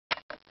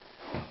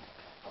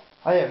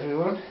Hi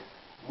everyone,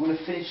 I'm going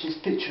to finish this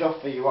picture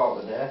off for you all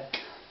today.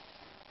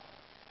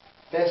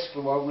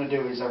 Basically what I'm going to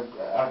do is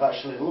I've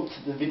actually looked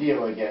at the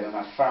video again and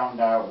I found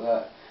out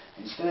that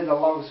instead of the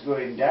logs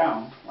going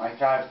down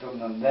like I've done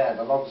them there,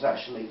 the logs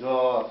actually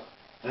go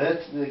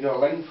vertically, they go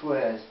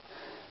lengthways.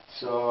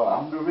 So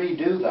I'm going to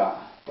redo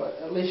that, but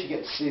at least you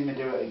get to see me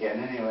do it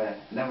again anyway.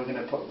 And then we're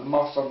going to put the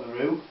moss on the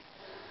roof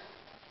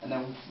and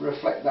then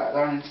reflect that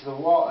down into the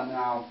water.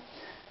 Now,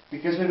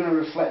 because we're going to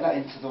reflect that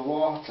into the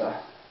water,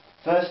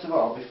 first of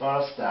all, before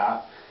I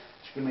start,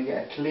 I'm just going to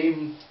get a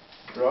clean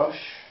brush,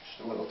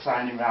 just a little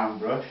tiny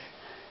round brush,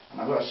 and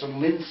I've got some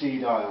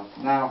linseed oil.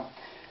 Now,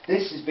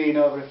 this has been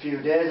over a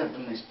few days I've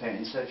done this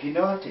painting, so if you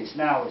notice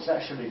now, it's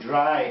actually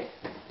dried.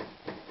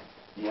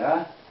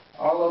 Yeah?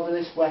 All over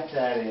this wet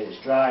area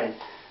it's dried.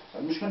 So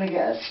I'm just going to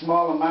get a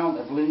small amount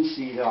of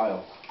linseed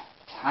oil,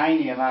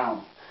 tiny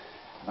amount,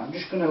 and I'm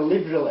just going to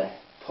liberally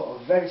put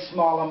a very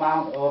small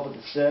amount over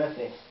the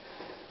surface.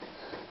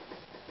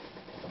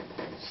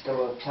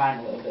 Still a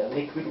tiny little bit of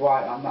liquid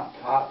white on that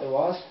part there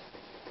was.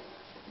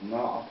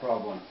 Not a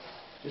problem.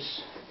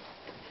 Just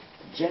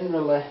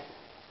generally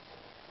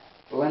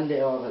blend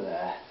it over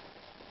there.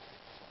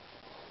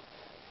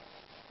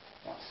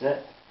 That's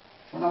it.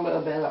 Run a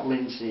little bit of that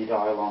linseed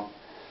oil on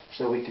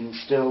so we can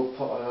still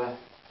put a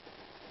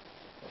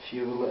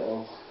few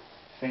little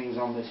things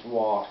on this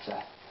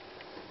water.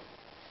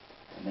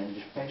 And then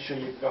just make sure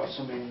you've got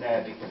some in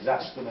there because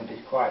that's going to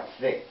be quite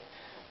thick.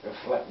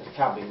 Reflect the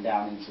cabin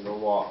down into the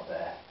water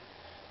there.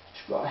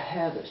 Just got a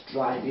hair that's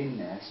dried in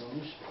there, so I'll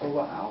just pull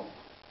that out.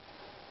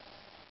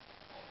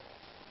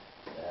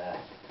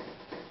 There.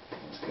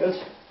 That's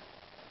good.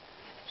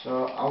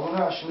 So I want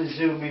to actually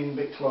zoom in a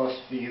bit closer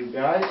for you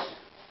guys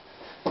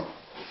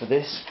for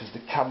this because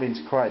the cabin's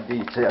quite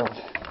detailed.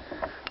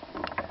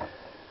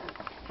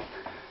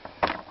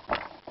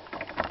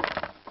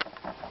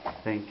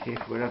 I think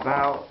if we're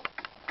about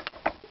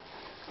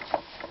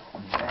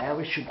there,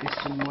 we should be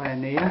somewhere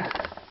near.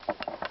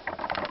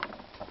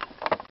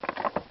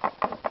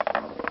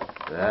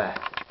 There.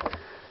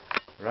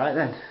 Right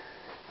then,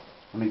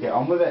 I'm going to get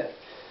on with it.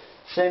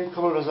 Same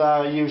colour as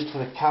I used for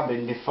the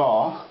cabin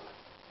before,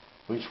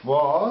 which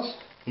was,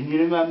 can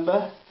you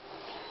remember?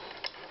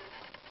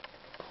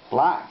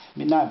 Black,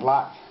 midnight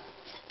black,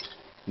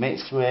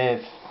 mixed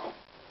with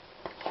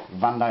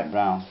Van Dyke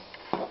brown.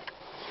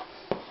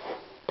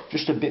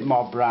 Just a bit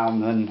more brown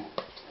than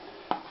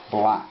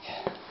black.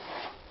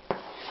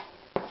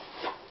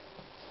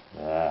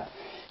 There.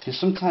 You can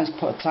sometimes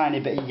put a tiny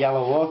bit of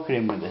yellow ochre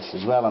in with this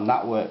as well, and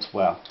that works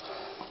well.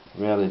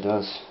 It really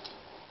does.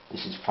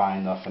 This is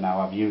fine though for now.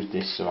 I've used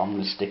this, so I'm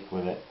going to stick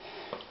with it.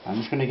 I'm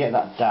just going to get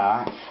that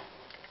dark,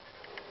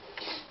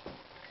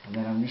 and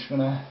then I'm just going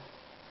to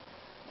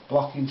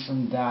block in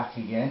some dark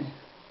again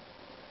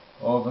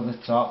over the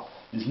top.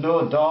 There's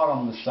no door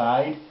on the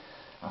side.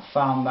 I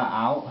found that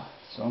out,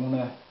 so I'm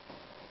going to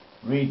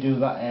redo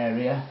that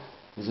area.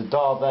 There's a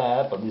door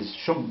there, but there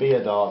shouldn't be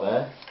a door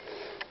there.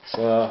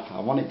 So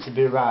I want it to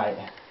be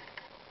right.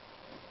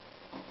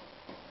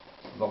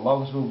 The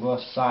logs will go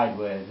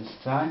sideways this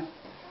time.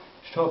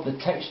 Just hope the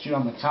texture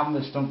on the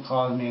canvas don't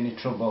cause me any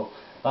trouble.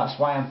 That's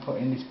why I'm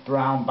putting this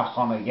brown back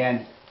on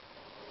again.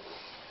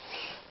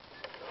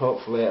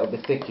 Hopefully it'll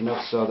be thick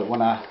enough so that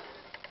when I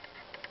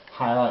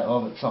highlight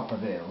over the top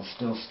of it, it'll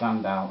still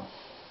stand out.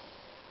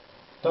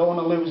 Don't want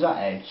to lose that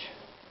edge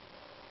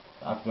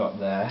that I've got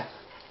there.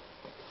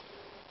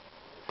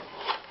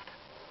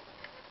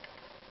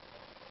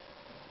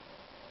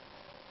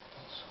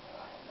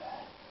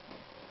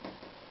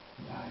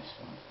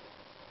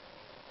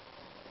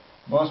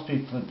 Most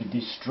people would be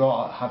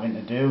distraught at having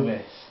to do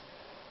this.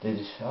 They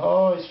just,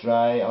 oh, it's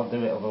right, I'll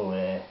do it other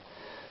way.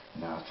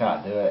 No, I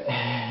can't do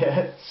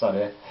it.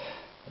 Sorry,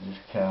 I just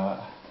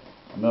can't.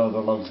 I know the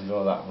logs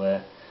go that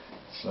way,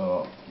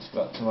 so it's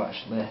got to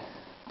actually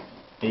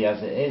be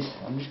as it is.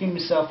 I'm just giving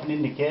myself an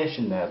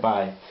indication there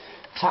by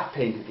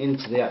tapping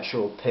into the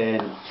actual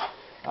paint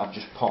I've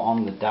just put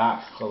on the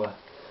dark colour.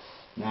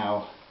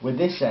 Now, with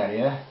this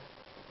area,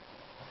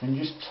 I can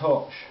just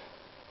touch.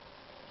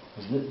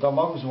 Because the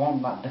logs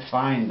weren't that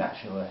defined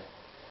actually.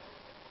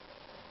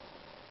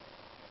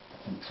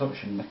 I can touch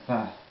and make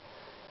that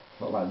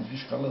look like they've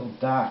just got little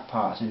dark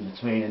parts in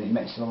between, and it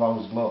makes the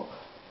logs look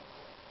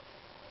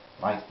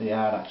like they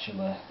are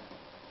actually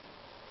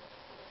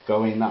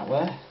going that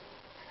way.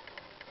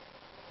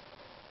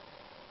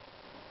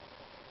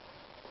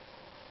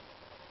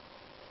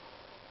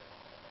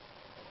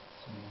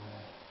 So,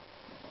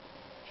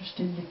 just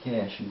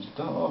indications,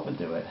 don't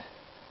overdo it.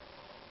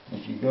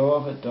 If you go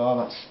over the door,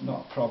 that's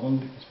not a problem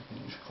because we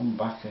can just come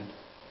back and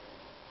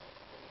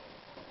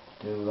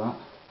do that.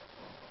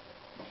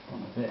 Just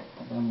want a bit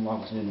of them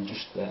logs in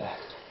just there.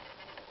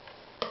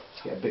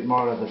 Let's get a bit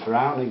more of the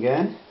brown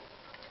again.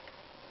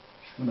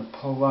 Just going to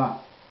pull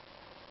that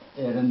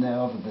here and there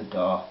over the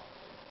door.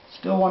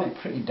 Still want it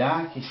pretty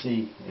dark, you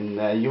see, in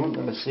there. You won't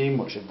really see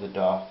much of the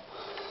door.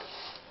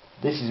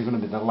 This is going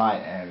to be the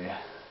light area.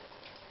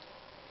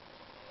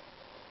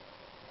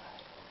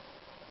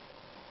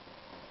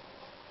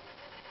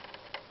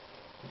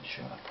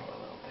 sure I put a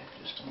little bit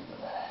just under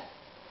there,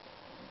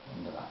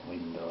 under that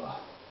window.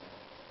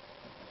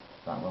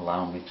 That will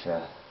allow me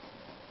to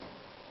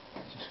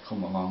just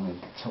come along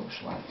and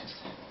touch like this.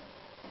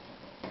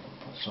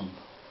 Put some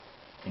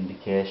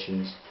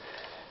indications.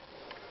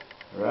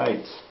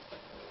 Right,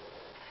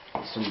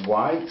 some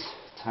white,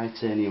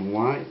 titanium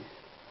white.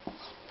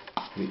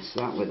 Mix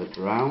that with a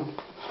brown.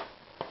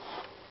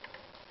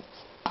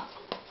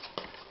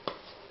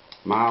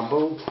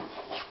 Marble.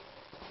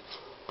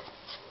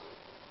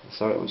 That's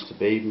how it wants to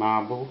be,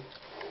 marble.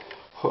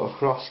 Put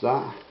across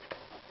that.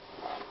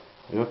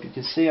 I hope you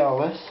can see all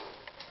this.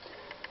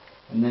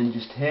 And then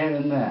just here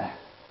and there.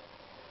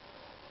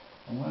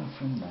 And well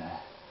from there.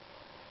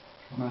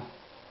 I'm going to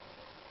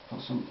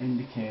put some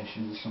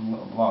indications, some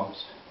little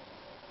logs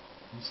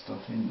and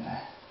stuff in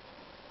there.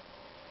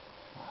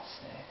 That's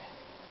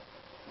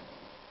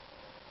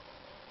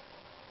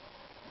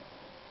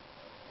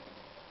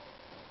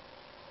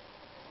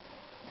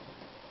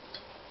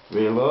it.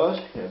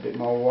 Reload, get a bit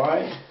more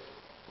white.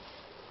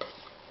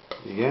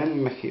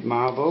 Again, make it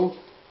marble.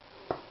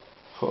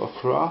 Put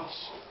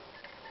across.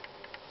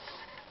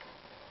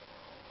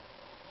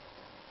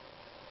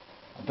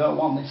 I don't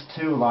want this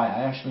too light,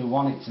 I actually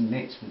want it to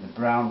mix with the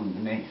brown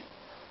underneath.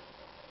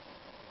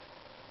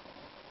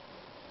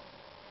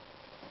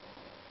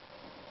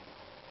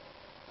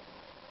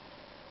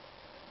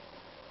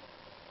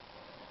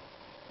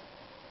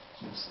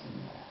 Just in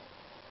there.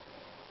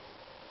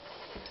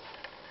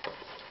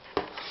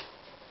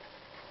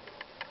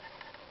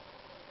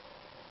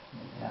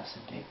 Maybe that's a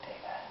bit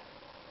bigger.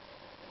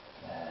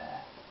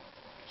 There.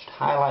 Just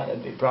highlight it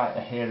a bit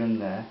brighter here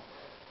and there.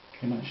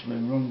 Can actually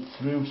run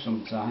through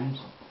sometimes.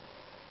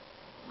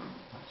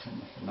 That can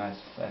make a nice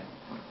effect.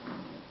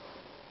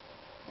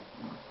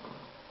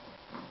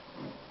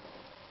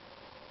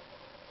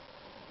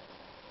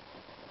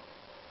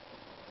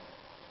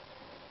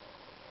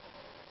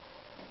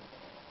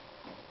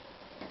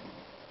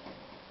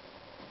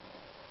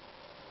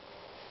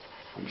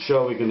 I'm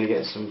sure we're going to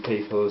get some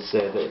people who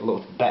say that it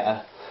looked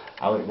better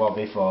how it was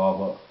before,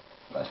 but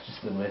that's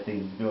just the way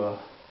things go.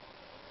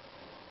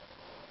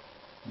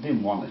 I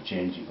didn't want to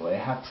change it, but it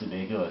had to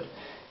be good.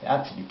 It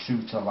had to be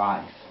true to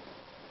life.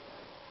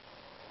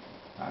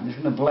 I'm just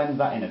going to blend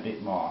that in a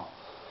bit more.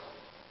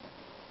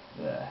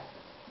 There.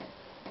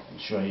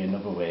 And show you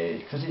another way,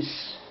 because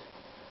it's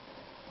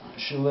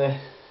actually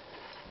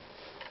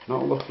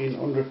not looking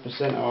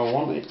 100% how I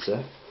want it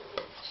to.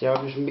 See how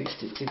I just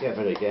mixed it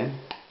together again.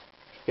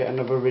 Just get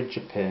another ridge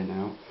up here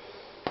now.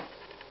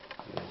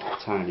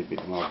 A tiny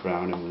bit more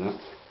brown in with that.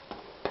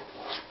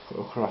 Put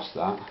across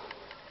that.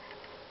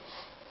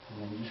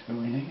 And then just go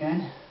in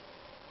again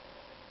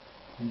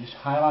and just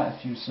highlight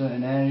a few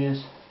certain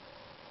areas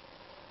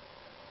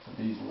for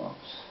these logs.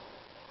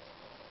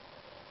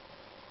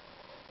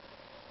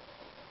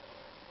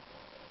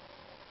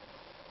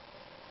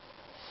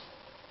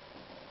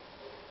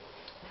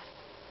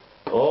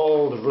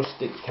 Old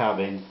rustic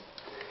cabin.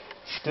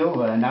 Still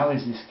there now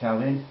is this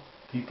cabin.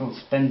 People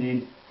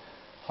spending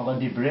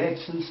holiday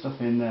breaks and stuff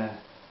in there.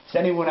 Is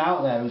anyone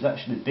out there who's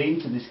actually been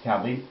to this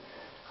cabin?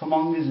 Come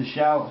on, give us a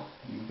shout.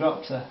 You've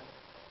got to.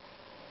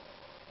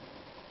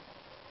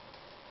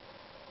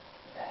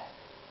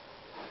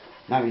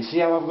 Now you see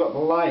how I've got the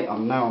light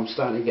on now, I'm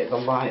starting to get the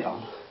light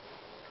on.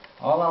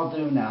 All I'll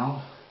do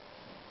now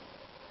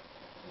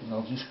is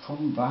I'll just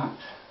come back,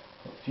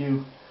 put a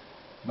few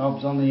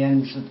knobs on the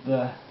ends of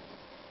the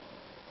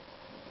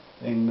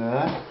thing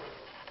there.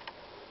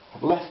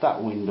 I've left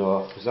that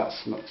window because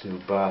that's not too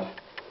bad.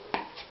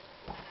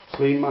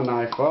 Clean my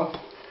knife off.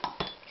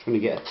 Just want to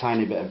get a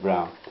tiny bit of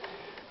brown.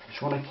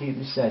 Just want to keep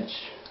this edge.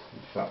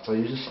 In fact, I'll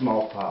use a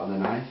small part of the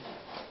knife.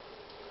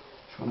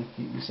 Just want to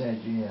keep this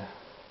edge here.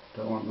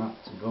 Don't want that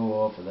to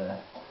go over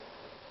there.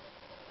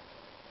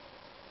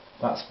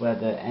 That's where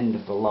the end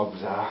of the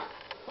logs are.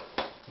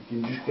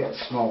 You can just get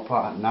a small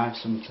part of the knife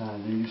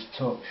sometimes and just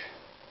touch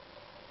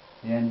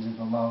the ends of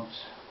the logs.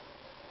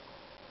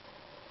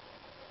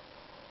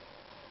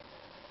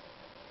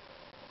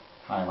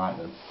 Highlight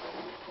them.